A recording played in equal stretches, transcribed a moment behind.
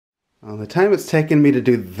Well, the time it's taken me to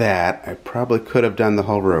do that, I probably could have done the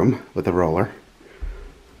whole room with a roller.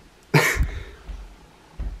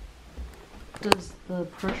 Does the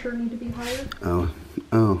pressure need to be higher?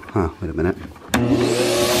 Wait a minute.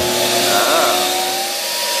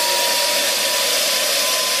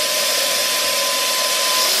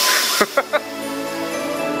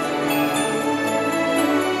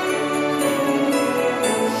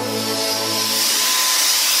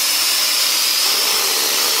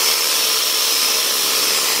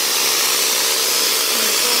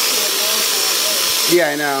 Yeah,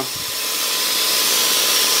 I know.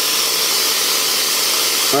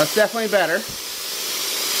 Well, it's definitely better.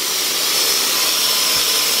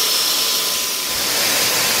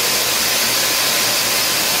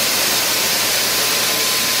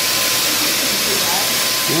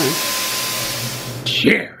 Yeah.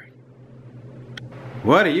 Jerry,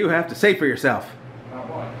 what do you have to say for yourself?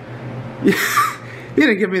 What? You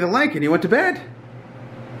didn't give me the link and you went to bed.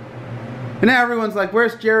 And now everyone's like,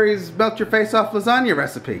 where's Jerry's melt your face off lasagna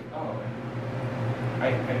recipe? Oh.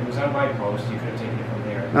 It was on my post. You could have taken it from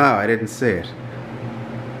there. Oh, I didn't see it. You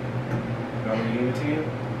want me to give it to you?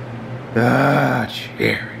 Ah,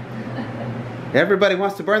 Jerry. Everybody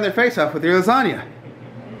wants to burn their face off with your lasagna.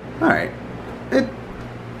 Alright.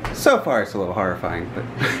 So far it's a little horrifying, but...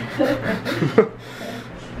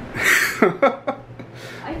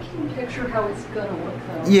 I can picture how it's gonna look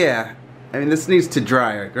though. Yeah. I mean, this needs to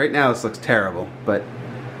dry. Right now this looks terrible, but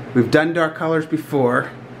we've done dark colors before.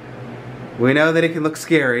 We know that it can look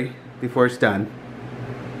scary before it's done.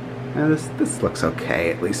 And this looks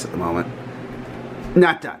okay, at least at the moment.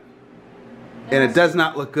 Not done. And it does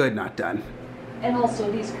not look good not done. And also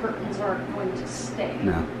these curtains aren't going to stay.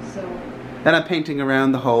 No. So. And I'm painting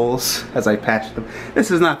around the holes as I patch them.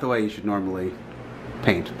 This is not the way you should normally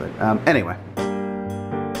paint, but anyway.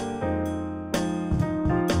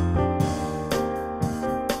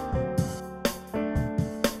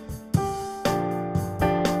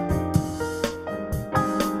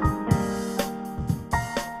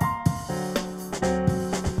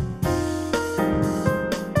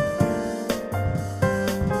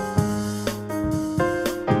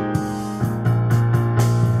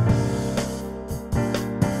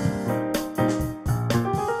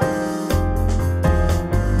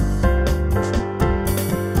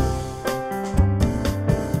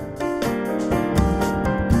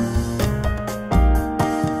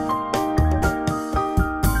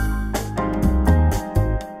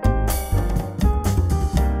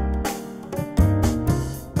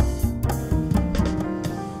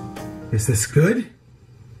 Is this good?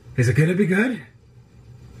 Is it gonna be good?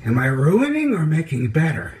 Am I ruining or making it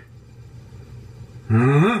better?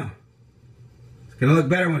 It's gonna look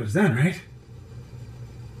better when it's done, right?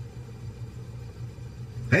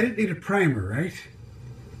 I didn't need a primer, right?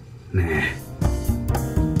 Nah.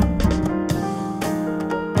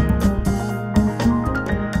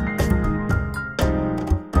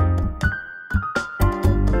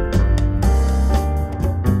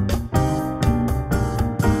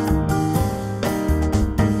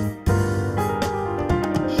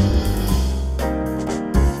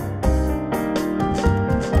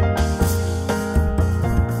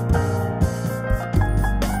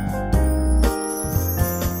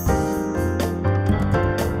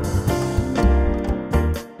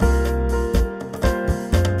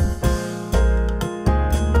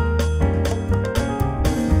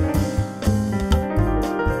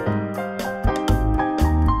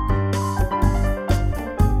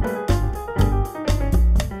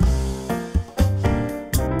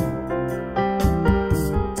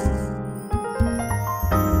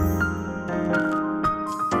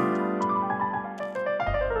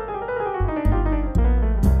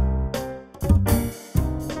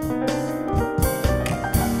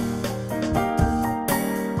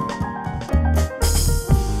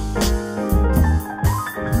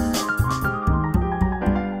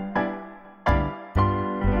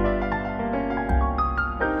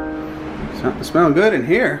 Something smelling good in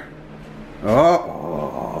here.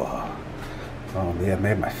 Oh, yeah, I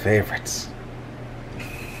made my favorites.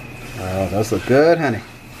 Oh, those look good, honey.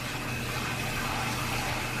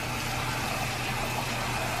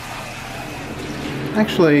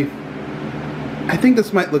 Actually, I think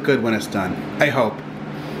this might look good when it's done. I hope.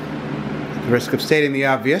 At the risk of stating the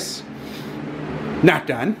obvious, not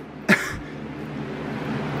done.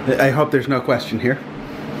 I hope there's no question here.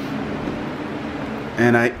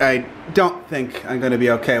 And I don't think I'm going to be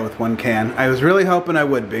okay with one can. I was really hoping I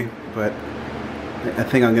would be, but I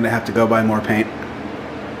think I'm going to have to go buy more paint.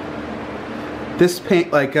 This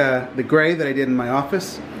paint, like the gray that I did in my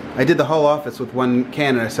office, I did the whole office with one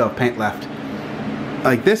can and I still have paint left.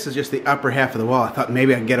 Like, this is just the upper half of the wall. I thought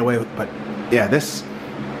maybe I could get away with, but yeah, this,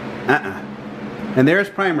 And there's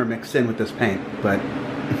primer mixed in with this paint, but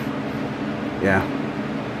yeah.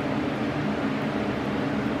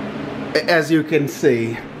 As you can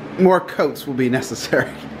see, more coats will be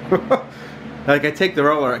necessary. Like, I take the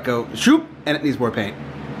roller, I go, shoop, and it needs more paint.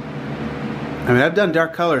 I mean, I've done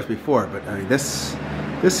dark colors before, but I mean, this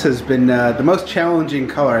has been the most challenging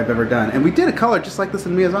color I've ever done. And we did a color just like this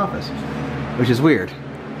in Mia's office, which is weird.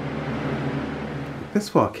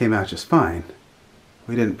 This wall came out just fine.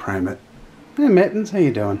 We didn't prime it. Hey, Mittens, how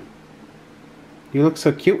you doing? You look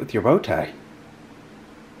so cute with your bow tie.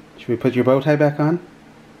 Should we put your bow tie back on?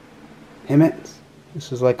 Hey, Mittens,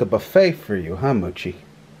 this is like a buffet for you, huh, Moochie?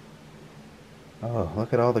 Oh,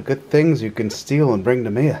 look at all the good things you can steal and bring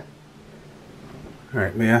to Mia.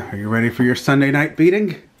 Alright, Mia, are you ready for your Sunday night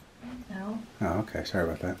beating? No. Oh, okay, sorry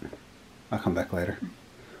about that. I'll come back later.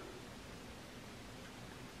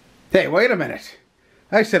 Hey, wait a minute.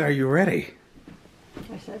 I said, are you ready?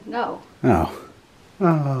 I said no. Oh.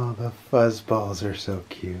 Oh, the fuzzballs are so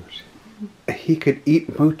cute. He could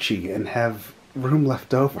eat Moochie and have room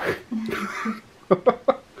left over.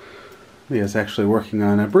 Mia's actually working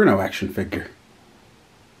on a Bruno action figure.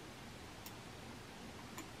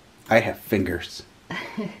 I have fingers.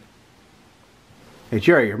 Hey,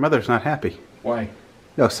 Jerry, your mother's not happy. Why?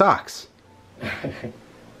 No socks.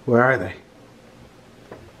 Where are they?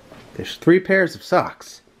 There's 3 pairs of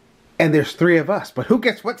socks. And there's 3 of us. But who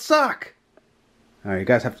gets what sock? Alright, you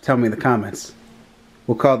guys have to tell me in the comments.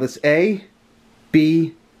 We'll call this A,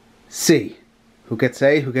 B, C. Who gets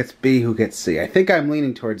A, who gets B, who gets C? I think I'm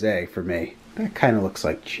leaning towards A for me. That kind of looks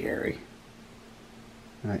like Jerry.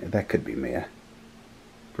 That could be Mia.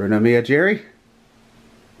 Bruno, Mia, Jerry?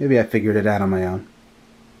 Maybe I figured it out on my own.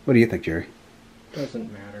 What do you think, Jerry?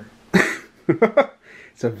 Doesn't matter.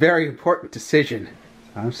 It's a very important decision.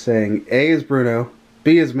 I'm saying A is Bruno,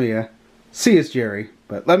 B is Mia, C is Jerry.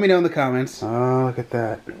 But let me know in the comments. Oh, look at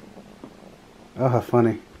that. Oh, how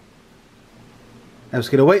funny. I was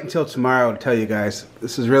going to wait until tomorrow to tell you guys.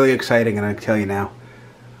 This is really exciting, and I can tell you now.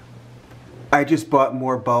 I just bought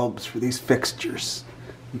more bulbs for these fixtures.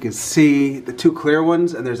 You can see the 2 clear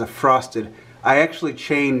ones, and there's a frosted. I actually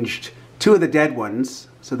changed 2 of the dead ones,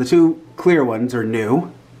 so the 2 clear ones are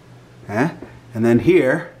new. And then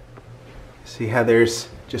here, see how there's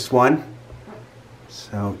just 1?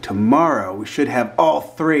 So tomorrow we should have all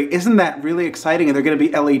 3. Isn't that really exciting? And they're going to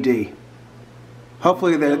be LED.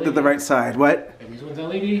 Hopefully they're the right side. What? Are these ones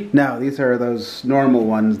LED? No, these are those normal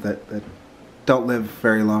ones that don't live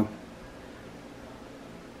very long.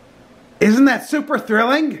 Isn't that super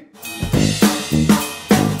thrilling?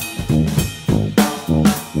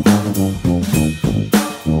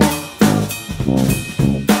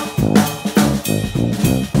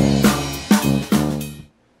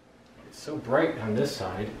 It's so bright on this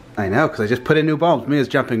side. I know, because I just put in new bulbs. Mia's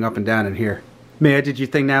jumping up and down in here. Mia, did you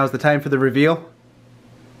think now is the time for the reveal? No.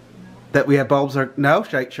 That we have bulbs? Or no?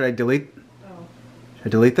 Should I delete? Oh. Should I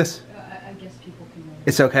delete this? I guess people can know.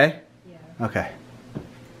 It's okay? Yeah. Okay.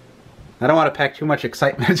 I don't want to pack too much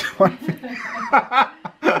excitement. But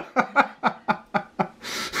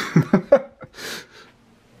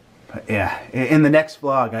yeah, in the next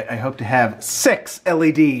vlog, I hope to have 6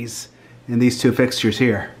 LEDs in these 2 fixtures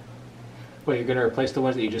here. Wait, you're going to replace the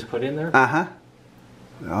ones that you just put in there? Uh-huh.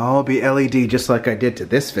 They'll all be LED just like I did to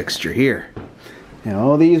this fixture here. And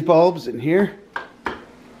all these bulbs in here,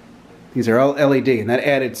 these are all LED, and that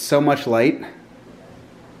added so much light.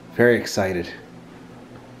 Very excited.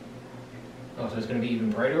 Oh, so it's going to be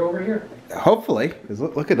even brighter over here? Hopefully, because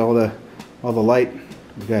look at all the light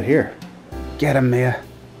we got here. Get him, Mia.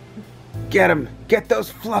 Get him. Get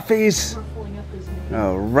those fluffies. Ruffling up his name.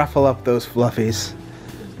 Oh, ruffle up those fluffies.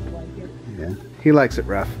 Yeah, he likes it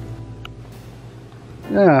rough.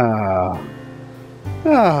 Oh.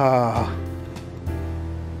 Oh.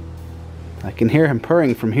 I can hear him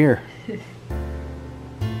purring from here. He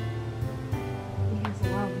has a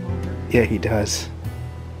loud motor. Yeah, he does.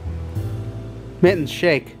 Mittens,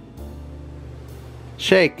 shake.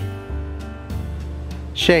 Shake.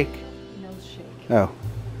 Shake. Nose shake. Oh.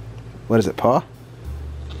 What is it, paw?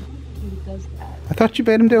 He does that. I thought you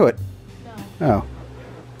made him do it. No. Oh.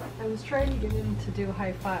 I was trying to get him to do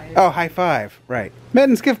high five. Oh, high five. Right.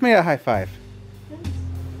 Mittens, give me a high five.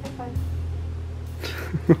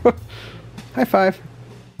 High five.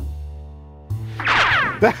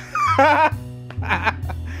 High five.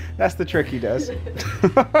 That's the trick he does.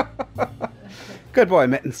 Good boy,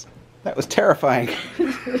 Mittens. That was terrifying.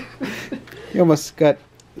 You almost got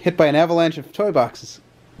hit by an avalanche of toy boxes.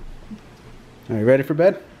 Are you ready for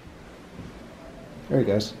bed? There he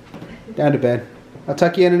goes. Down to bed. I'll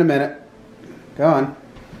tuck you in a minute. Go on.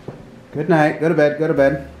 Good night. Go to bed. Go to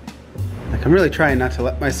bed. Like, I'm really trying not to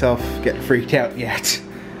let myself get freaked out yet.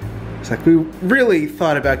 It's like we really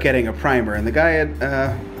thought about getting a primer, and the guy at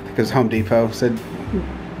I think it was Home Depot said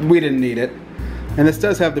we didn't need it. And this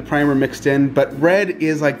does have the primer mixed in, but red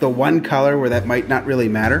is like the one color where that might not really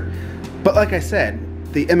matter. But like I said,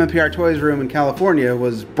 the MMPRtoys room in California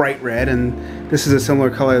was bright red, and this is a similar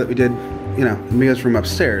color that we did, you know, in Mia's room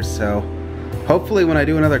upstairs. So hopefully when I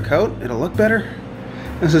do another coat, it'll look better.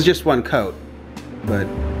 This is just one coat, but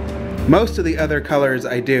most of the other colors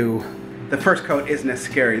I do, the first coat isn't as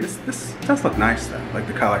scary. This does look nice though, like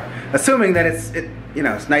the color. Assuming that it's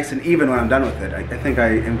nice and even when I'm done with it, I think I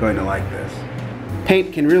am going to like this.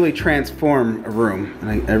 Paint can really transform a room,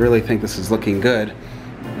 and I really think this is looking good.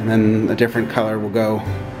 And then a different color will go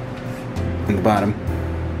on the bottom.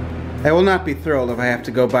 I will not be thrilled if I have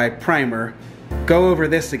to go buy primer, go over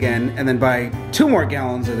this again, and then buy 2 more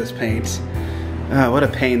gallons of this paint. What a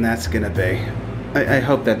pain that's gonna be. I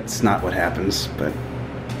hope that's not what happens, but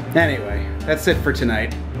anyway, that's it for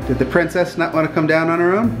tonight. Did the princess not want to come down on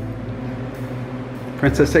her own? The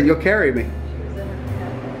princess said, "You'll carry me." She was in her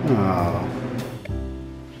cat. Oh.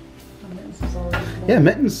 Mittens was already there. Yeah,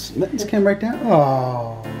 Mittens came right down.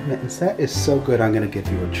 Oh, Mittens, that is so good. I'm gonna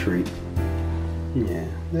give you a treat. Yeah,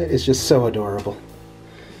 that is just so adorable.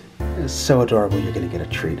 That is so adorable. You're gonna get a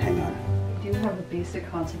treat. Hang on. You do have a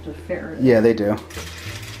basic concept of ferret. Yeah, they do.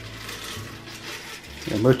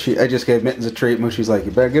 Yeah, Mochi, I just gave Mittens a treat. Mochi's like,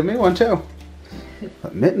 "You better give me one too."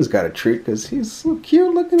 But Mittens got a treat because he's so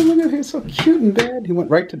cute. Look at him. Look at him. He's so cute in bed. He went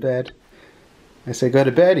right to bed. I said, "Go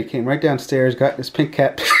to bed." He came right downstairs, got his pink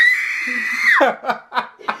cat.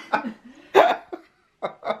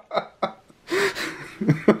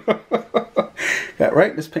 Got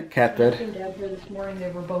right in his pink cat When I bed. came down here this morning, they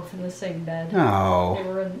were both in the same bed. Oh. They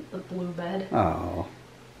were in the blue bed. Oh.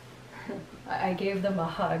 I gave them a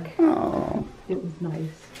hug. Oh. It was nice.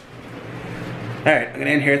 Alright, I'm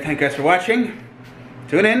gonna end here. Thank you guys for watching.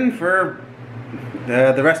 Tune in for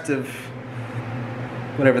the rest of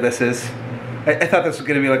whatever this is. I thought this was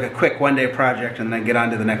gonna be like a quick one-day project and then get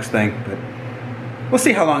on to the next thing, but we'll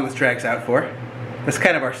see how long this drags out for. That's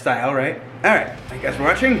kind of our style, right? Alright, thank you guys for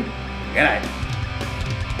watching. Good night.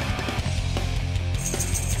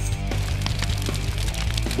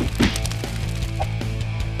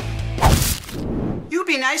 You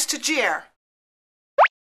be nice to Jer.